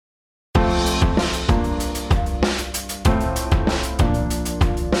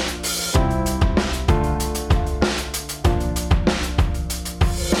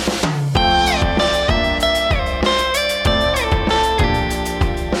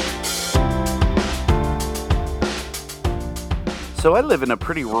So I live in a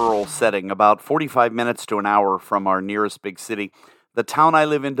pretty rural setting, about 45 minutes to an hour from our nearest big city. The town I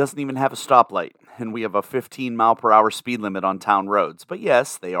live in doesn't even have a stoplight, and we have a 15 mile per hour speed limit on town roads. But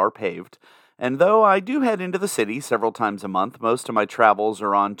yes, they are paved. And though I do head into the city several times a month, most of my travels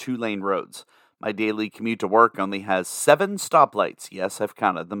are on two-lane roads. My daily commute to work only has 7 stoplights. Yes, I've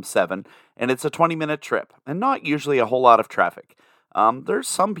counted them, 7. And it's a 20-minute trip, and not usually a whole lot of traffic. There's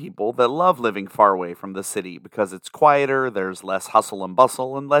some people that love living far away from the city because it's quieter, there's less hustle and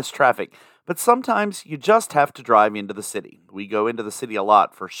bustle, and less traffic. But sometimes you just have to drive into the city. We go into the city a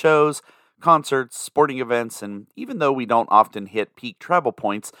lot for shows, concerts, sporting events, and even though we don't often hit peak travel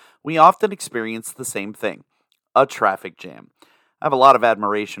points, we often experience the same thing: a traffic jam. I have a lot of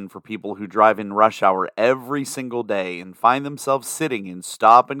admiration for people who drive in rush hour every single day and find themselves sitting in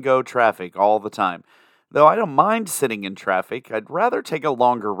stop and go traffic all the time. Though I don't mind sitting in traffic, I'd rather take a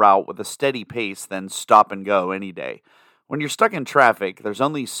longer route with a steady pace than stop and go any day. When you're stuck in traffic, there's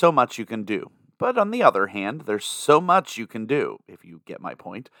only so much you can do. But on the other hand, there's so much you can do, if you get my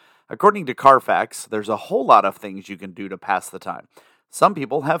point. According to Carfax, there's a whole lot of things you can do to pass the time. Some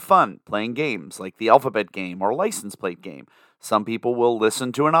people have fun playing games like the alphabet game or license plate game. Some people will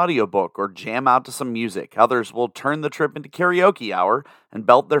listen to an audiobook or jam out to some music. Others will turn the trip into karaoke hour and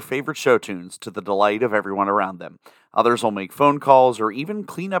belt their favorite show tunes to the delight of everyone around them. Others will make phone calls or even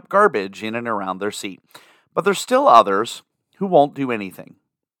clean up garbage in and around their seat. But there's still others who won't do anything.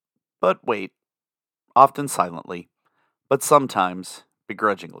 But wait, often silently, but sometimes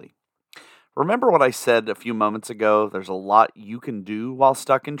begrudgingly. Remember what I said a few moments ago? There's a lot you can do while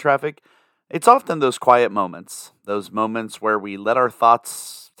stuck in traffic. It's often those quiet moments, those moments where we let our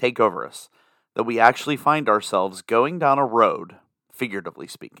thoughts take over us, that we actually find ourselves going down a road, figuratively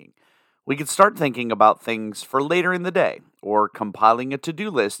speaking. We could start thinking about things for later in the day, or compiling a to-do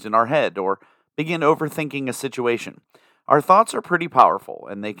list in our head, or begin overthinking a situation. Our thoughts are pretty powerful,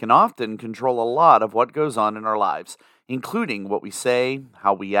 and they can often control a lot of what goes on in our lives, including what we say,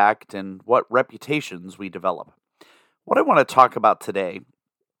 how we act, and what reputations we develop. What I want to talk about today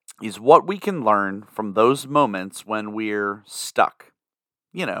is what we can learn from those moments when we're stuck.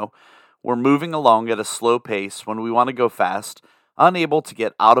 We're moving along at a slow pace when we want to go fast, unable to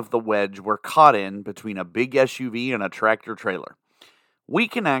get out of the wedge we're caught in between a big SUV and a tractor trailer. We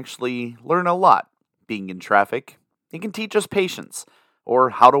can actually learn a lot being in traffic. It can teach us patience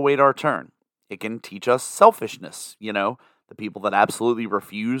or how to wait our turn. It can teach us selfishness, the people that absolutely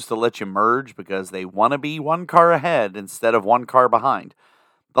refuse to let you merge because they want to be one car ahead instead of one car behind.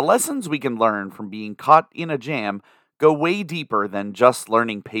 The lessons we can learn from being caught in a jam go way deeper than just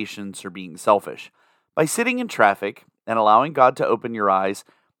learning patience or being selfish. By sitting in traffic and allowing God to open your eyes,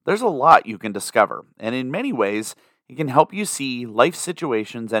 there's a lot you can discover, and in many ways, it can help you see life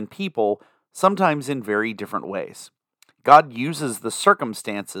situations and people sometimes in very different ways. God uses the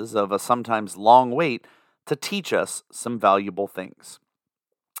circumstances of a sometimes long wait to teach us some valuable things.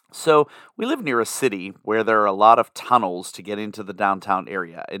 So, we live near a city where there are a lot of tunnels to get into the downtown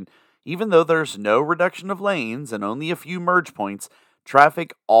area, and even though there's no reduction of lanes and only a few merge points,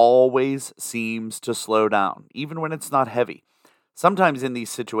 traffic always seems to slow down, even when it's not heavy. Sometimes in these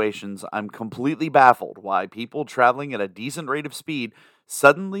situations, I'm completely baffled why people traveling at a decent rate of speed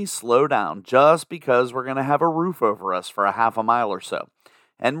suddenly slow down just because we're going to have a roof over us for a half a mile or so.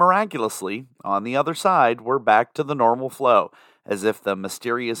 And miraculously, on the other side, we're back to the normal flow, as if the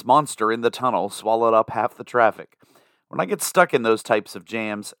mysterious monster in the tunnel swallowed up half the traffic. When I get stuck in those types of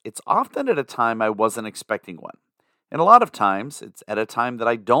jams, it's often at a time I wasn't expecting one. And a lot of times, it's at a time that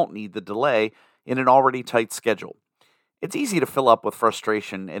I don't need the delay in an already tight schedule. It's easy to fill up with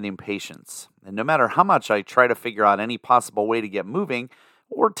frustration and impatience, and no matter how much I try to figure out any possible way to get moving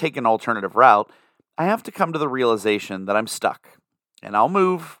or take an alternative route, I have to come to the realization that I'm stuck, and I'll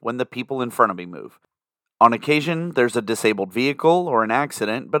move when the people in front of me move. On occasion, there's a disabled vehicle or an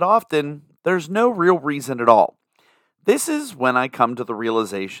accident, but often, there's no real reason at all. This is when I come to the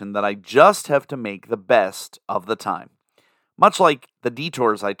realization that I just have to make the best of the time. Much like the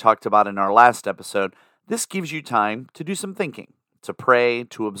detours I talked about in our last episode, this gives you time to do some thinking, to pray,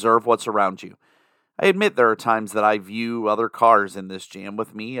 to observe what's around you. I admit there are times that I view other cars in this jam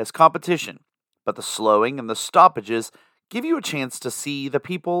with me as competition, but the slowing and the stoppages give you a chance to see the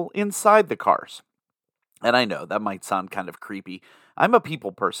people inside the cars. And I know that might sound kind of creepy. I'm a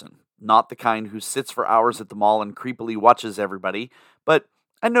people person, not the kind who sits for hours at the mall and creepily watches everybody, but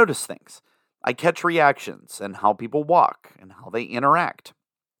I notice things. I catch reactions and how people walk and how they interact.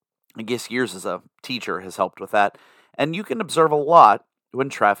 I guess years as a teacher has helped with that, and you can observe a lot when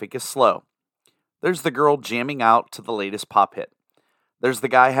traffic is slow. There's the girl jamming out to the latest pop hit. There's the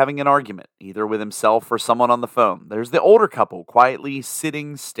guy having an argument, either with himself or someone on the phone. There's the older couple quietly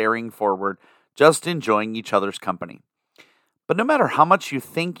sitting, staring forward, just enjoying each other's company. But no matter how much you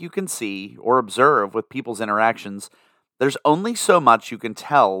think you can see or observe with people's interactions, there's only so much you can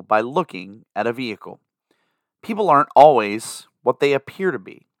tell by looking at a vehicle. People aren't always what they appear to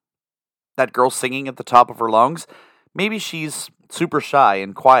be. That girl singing at the top of her lungs, maybe she's super shy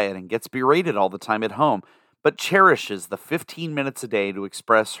and quiet and gets berated all the time at home, but cherishes the 15 minutes a day to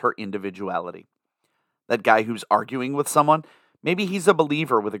express her individuality. That guy who's arguing with someone, maybe he's a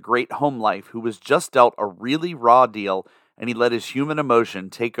believer with a great home life who was just dealt a really raw deal and he let his human emotion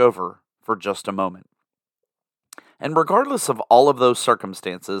take over for just a moment. And regardless of all of those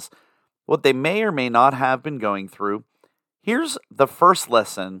circumstances, what they may or may not have been going through, here's the first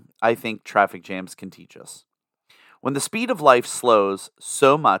lesson I think traffic jams can teach us. When the speed of life slows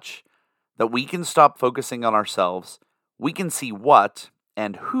so much that we can stop focusing on ourselves, we can see what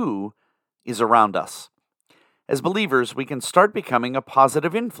and who is around us. As believers, we can start becoming a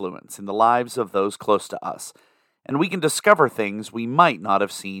positive influence in the lives of those close to us, and we can discover things we might not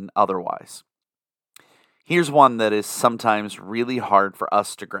have seen otherwise. Here's one that is sometimes really hard for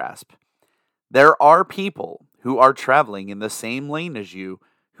us to grasp. There are people who are traveling in the same lane as you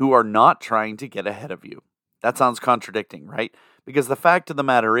who are not trying to get ahead of you. That sounds contradicting, right? Because the fact of the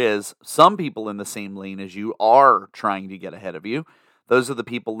matter is, some people in the same lane as you are trying to get ahead of you. Those are the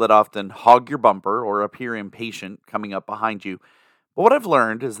people that often hog your bumper or appear impatient coming up behind you. But what I've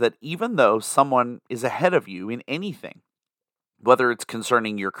learned is that even though someone is ahead of you in anything, whether it's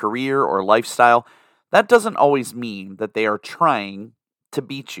concerning your career or lifestyle, that doesn't always mean that they are trying to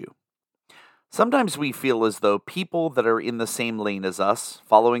beat you. Sometimes we feel as though people that are in the same lane as us,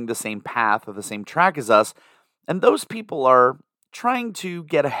 following the same path or the same track as us, and those people are trying to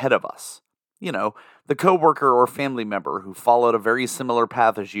get ahead of us. You know, the coworker or family member who followed a very similar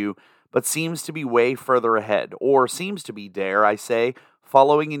path as you, but seems to be way further ahead, or seems to be, dare I say,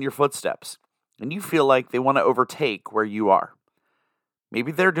 following in your footsteps, and you feel like they want to overtake where you are.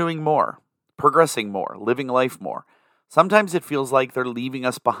 Maybe they're doing more, progressing more, living life more. Sometimes it feels like they're leaving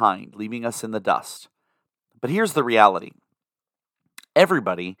us behind, leaving us in the dust. But here's the reality.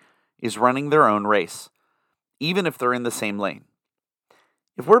 Everybody is running their own race, even if they're in the same lane.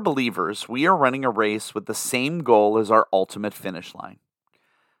 If we're believers, we are running a race with the same goal as our ultimate finish line.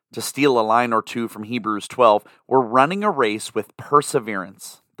 To steal a line or two from Hebrews 12, we're running a race with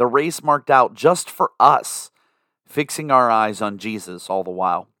perseverance, the race marked out just for us, fixing our eyes on Jesus all the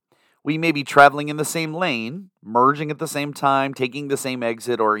while. We may be traveling in the same lane, merging at the same time, taking the same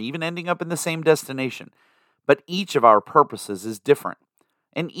exit, or even ending up in the same destination. But each of our purposes is different,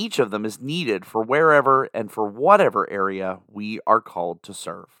 and each of them is needed for wherever and for whatever area we are called to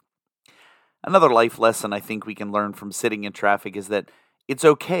serve. Another life lesson I think we can learn from sitting in traffic is that it's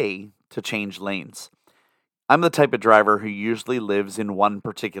okay to change lanes. I'm the type of driver who usually lives in one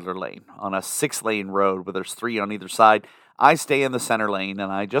particular lane. On a 6-lane road where there's 3 on either side, I stay in the center lane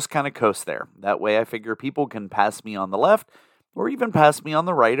and I just kind of coast there. That way I figure people can pass me on the left or even pass me on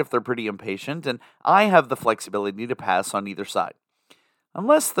the right if they're pretty impatient, and I have the flexibility to pass on either side.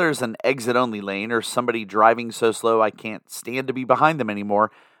 Unless there's an exit-only lane or somebody driving so slow I can't stand to be behind them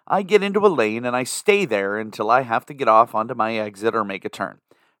anymore, I get into a lane and I stay there until I have to get off onto my exit or make a turn.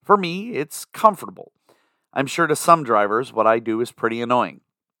 For me, it's comfortable. I'm sure to some drivers what I do is pretty annoying.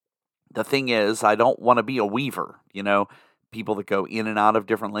 The thing is, I don't want to be a weaver, people that go in and out of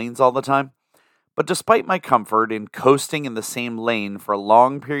different lanes all the time. But despite my comfort in coasting in the same lane for a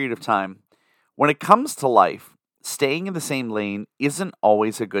long period of time, when it comes to life, staying in the same lane isn't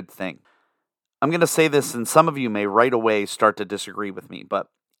always a good thing. I'm going to say this, and some of you may right away start to disagree with me, but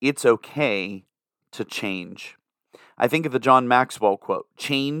it's okay to change. I think of the John Maxwell quote,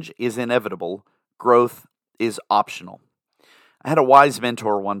 "Change is inevitable, growth is optional." I had a wise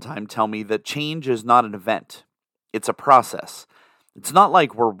mentor one time tell me that change is not an event, it's a process. It's not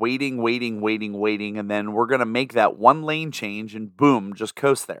like we're waiting, and then we're going to make that one lane change and boom, just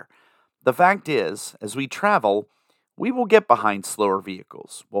coast there. The fact is, as we travel, we will get behind slower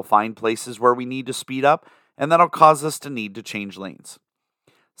vehicles. We'll find places where we need to speed up, and that'll cause us to need to change lanes.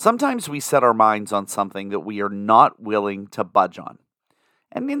 Sometimes we set our minds on something that we are not willing to budge on.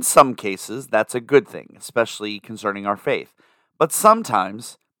 And in some cases, that's a good thing, especially concerning our faith. But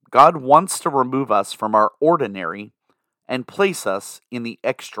sometimes, God wants to remove us from our ordinary and place us in the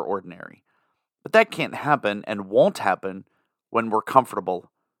extraordinary. But that can't happen and won't happen when we're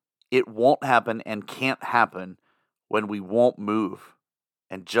comfortable. It won't happen and can't happen when we won't move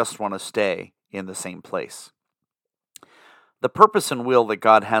and just want to stay in the same place. The purpose and will that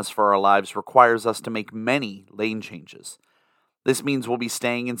God has for our lives requires us to make many lane changes. This means we'll be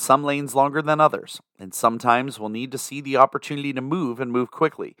staying in some lanes longer than others, and sometimes we'll need to see the opportunity to move and move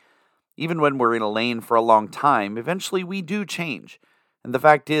quickly. Even when we're in a lane for a long time, eventually we do change. And the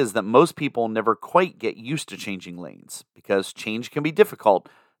fact is that most people never quite get used to changing lanes, because change can be difficult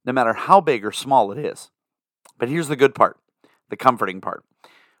no matter how big or small it is. But here's the good part, the comforting part.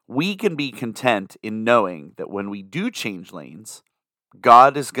 We can be content in knowing that when we do change lanes,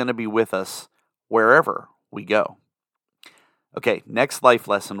 God is going to be with us wherever we go. Okay, next life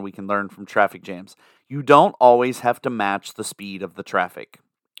lesson we can learn from traffic jams. You don't always have to match the speed of the traffic.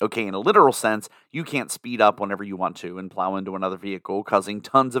 Okay, in a literal sense, you can't speed up whenever you want to and plow into another vehicle, causing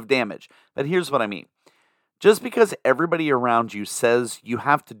tons of damage. But here's what I mean. Just because everybody around you says you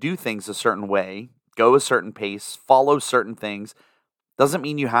have to do things a certain way, go a certain pace, follow certain things, doesn't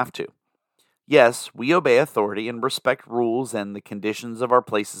mean you have to. Yes, we obey authority and respect rules and the conditions of our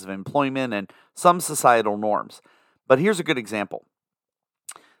places of employment and some societal norms. But here's a good example.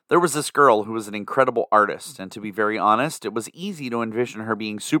 There was this girl who was an incredible artist, and to be very honest, it was easy to envision her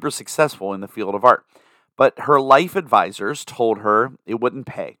being super successful in the field of art. But her life advisors told her it wouldn't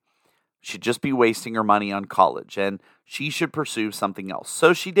pay. She'd just be wasting her money on college, and she should pursue something else.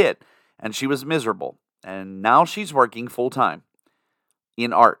 So she did, and she was miserable. And now she's working full-time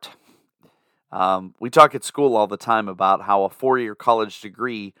in art. We talk at school all the time about how a 4-year college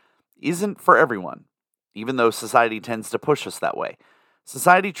degree isn't for everyone, even though society tends to push us that way.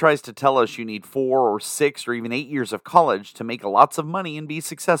 Society tries to tell us you need 4 or 6 or even 8 years of college to make lots of money and be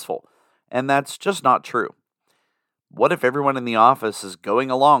successful, and that's just not true. What if everyone in the office is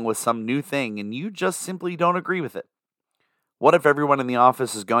going along with some new thing and you just simply don't agree with it? What if everyone in the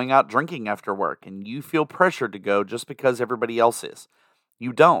office is going out drinking after work and you feel pressured to go just because everybody else is?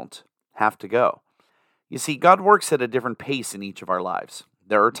 You don't have to go. You see, God works at a different pace in each of our lives.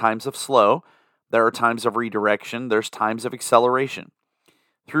 There are times of slow, there are times of redirection, there's times of acceleration.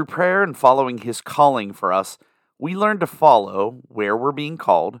 Through prayer and following His calling for us, we learn to follow where we're being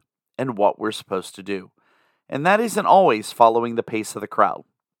called and what we're supposed to do. And that isn't always following the pace of the crowd.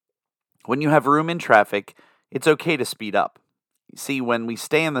 When you have room in traffic, it's okay to speed up. You see, when we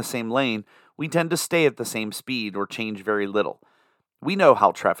stay in the same lane, we tend to stay at the same speed or change very little. We know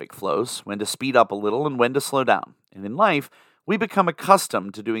how traffic flows, when to speed up a little and when to slow down. And in life, we become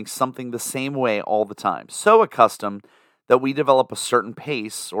accustomed to doing something the same way all the time. So accustomed that we develop a certain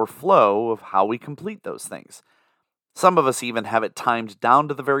pace or flow of how we complete those things. Some of us even have it timed down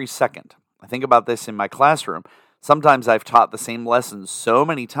to the very second. I think about this in my classroom. Sometimes I've taught the same lessons so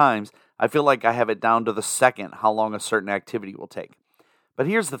many times, I feel like I have it down to the second how long a certain activity will take. But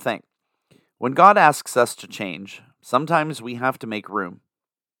here's the thing. When God asks us to change, sometimes we have to make room.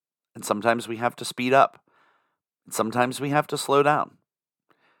 And sometimes we have to speed up. And sometimes we have to slow down.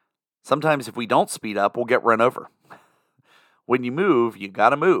 Sometimes if we don't speed up, we'll get run over. When you move, you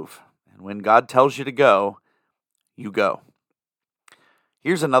gotta move. And when God tells you to go, you go.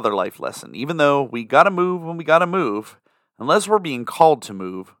 Here's another life lesson. Even though we gotta move when we gotta move, unless we're being called to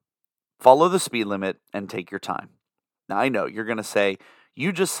move, follow the speed limit and take your time. Now I know you're gonna say,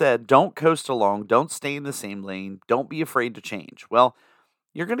 you just said don't coast along, don't stay in the same lane, don't be afraid to change. Well,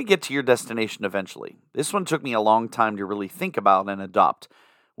 you're gonna get to your destination eventually. This one took me a long time to really think about and adopt.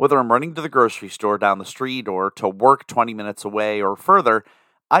 Whether I'm running to the grocery store down the street or to work 20 minutes away or further,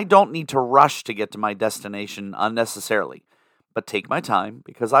 I don't need to rush to get to my destination unnecessarily, but take my time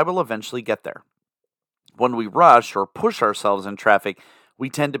because I will eventually get there. When we rush or push ourselves in traffic, we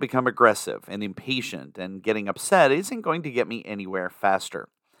tend to become aggressive and impatient, and getting upset isn't going to get me anywhere faster.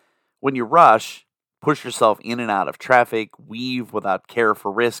 When you rush, push yourself in and out of traffic, weave without care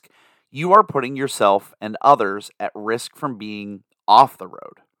for risk, you are putting yourself and others at risk from being off the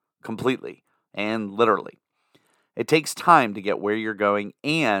road, completely and literally. It takes time to get where you're going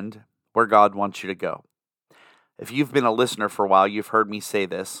and where God wants you to go. If you've been a listener for a while, you've heard me say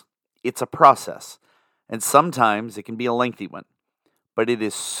this. It's a process, and sometimes it can be a lengthy one, but it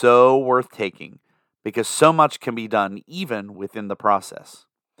is so worth taking because so much can be done even within the process.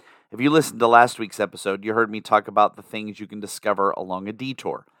 If you listened to last week's episode, you heard me talk about the things you can discover along a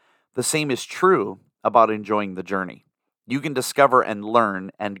detour. The same is true about enjoying the journey. You can discover and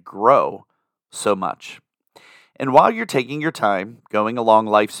learn and grow so much. And while you're taking your time, going along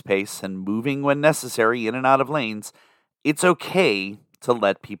life's pace and moving when necessary in and out of lanes, it's okay to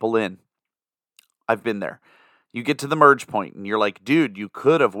let people in. I've been there. You get to the merge point and you're like, dude, you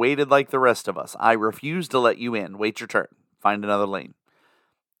could have waited like the rest of us. I refuse to let you in. Wait your turn. Find another lane.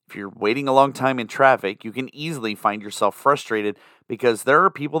 If you're waiting a long time in traffic, you can easily find yourself frustrated because there are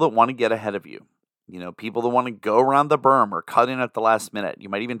people that want to get ahead of you. People that want to go around the berm or cut in at the last minute. You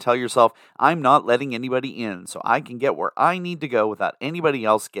might even tell yourself, I'm not letting anybody in so I can get where I need to go without anybody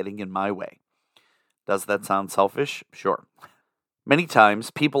else getting in my way. Does that sound selfish? Sure. Many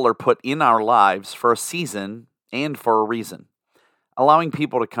times, people are put in our lives for a season and for a reason. Allowing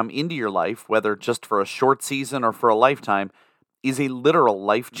people to come into your life, whether just for a short season or for a lifetime, is a literal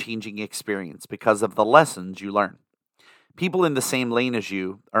life-changing experience because of the lessons you learn. People in the same lane as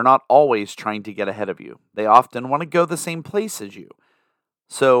you are not always trying to get ahead of you. They often want to go the same place as you.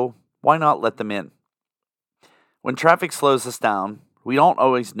 So, why not let them in? When traffic slows us down, we don't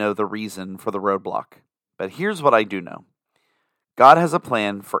always know the reason for the roadblock. But here's what I do know. God has a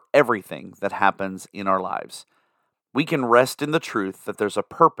plan for everything that happens in our lives. We can rest in the truth that there's a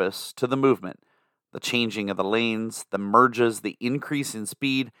purpose to the movement, the changing of the lanes, the merges, the increase in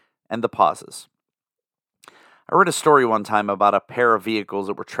speed, and the pauses. I read a story one time about a pair of vehicles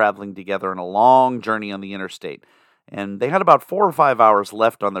that were traveling together on a long journey on the interstate, and they had about 4 or 5 hours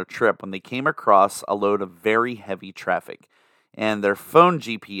left on their trip when they came across a load of very heavy traffic, and their phone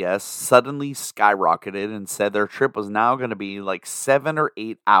GPS suddenly skyrocketed and said their trip was now going to be like 7 or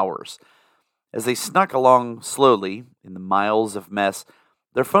 8 hours. As they snuck along slowly in the miles of mess,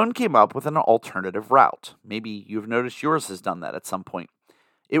 their phone came up with an alternative route. Maybe you've noticed yours has done that at some point.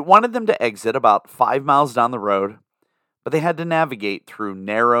 It wanted them to exit about 5 miles down the road, but they had to navigate through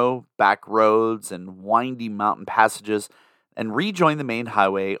narrow back roads and windy mountain passages and rejoin the main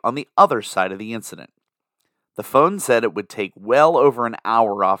highway on the other side of the incident. The phone said it would take well over an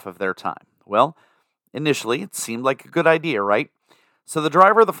hour off of their time. Well, initially it seemed like a good idea, right? So the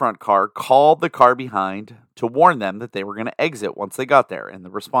driver of the front car called the car behind to warn them that they were going to exit once they got there, and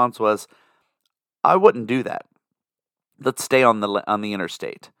the response was, "I wouldn't do that. Let's stay on the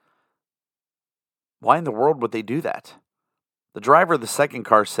interstate." Why in the world would they do that? The driver of the second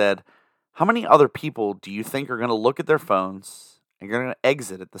car said, "How many other people do you think are going to look at their phones and are going to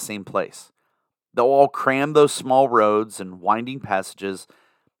exit at the same place? They'll all cram those small roads and winding passages,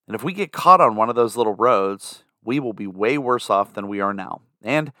 and if we get caught on one of those little roads, we will be way worse off than we are now."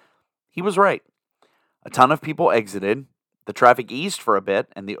 And he was right. A ton of people exited, the traffic eased for a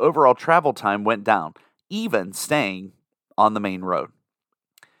bit, and the overall travel time went down, even staying on the main road.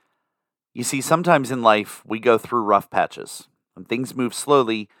 You see, sometimes in life, we go through rough patches. When things move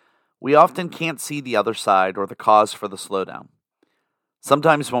slowly, we often can't see the other side or the cause for the slowdown.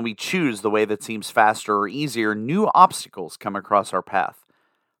 Sometimes when we choose the way that seems faster or easier, new obstacles come across our path.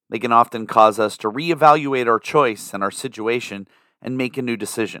 They can often cause us to reevaluate our choice and our situation and make a new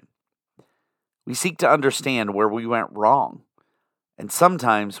decision. We seek to understand where we went wrong, and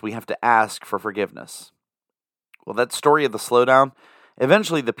sometimes we have to ask for forgiveness. Well, that story of the slowdown,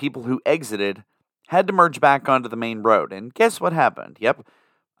 eventually the people who exited had to merge back onto the main road, and guess what happened? Yep,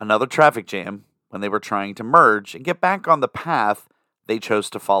 another traffic jam when they were trying to merge and get back on the path they chose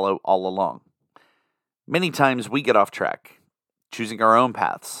to follow all along. Many times we get off track, choosing our own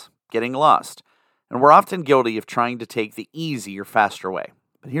paths, getting lost, and we're often guilty of trying to take the easy or faster way.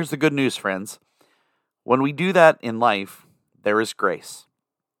 But here's the good news, friends. When we do that in life, there is grace.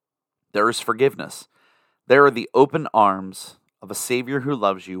 There is forgiveness. There are the open arms of a Savior who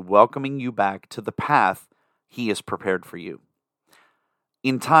loves you, welcoming you back to the path He has prepared for you.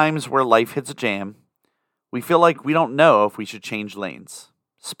 In times where life hits a jam, we feel like we don't know if we should change lanes,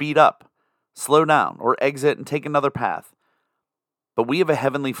 speed up, slow down, or exit and take another path. But we have a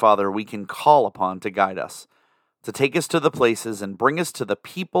Heavenly Father we can call upon to guide us, to take us to the places and bring us to the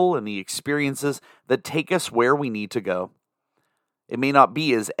people and the experiences that take us where we need to go. It may not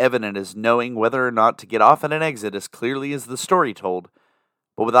be as evident as knowing whether or not to get off at an exit as clearly as the story told,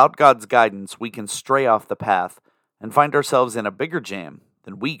 but without God's guidance, we can stray off the path and find ourselves in a bigger jam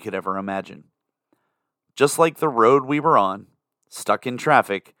than we could ever imagine. Just like the road we were on, stuck in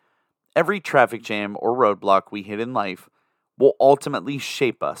traffic, every traffic jam or roadblock we hit in life will ultimately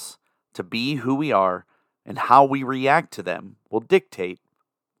shape us to be who we are, and how we react to them will dictate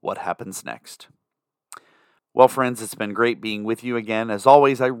what happens next. Well, friends, it's been great being with you again. As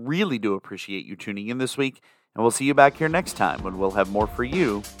always, I really do appreciate you tuning in this week, and we'll see you back here next time when we'll have more for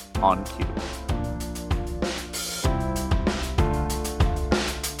you on Cue.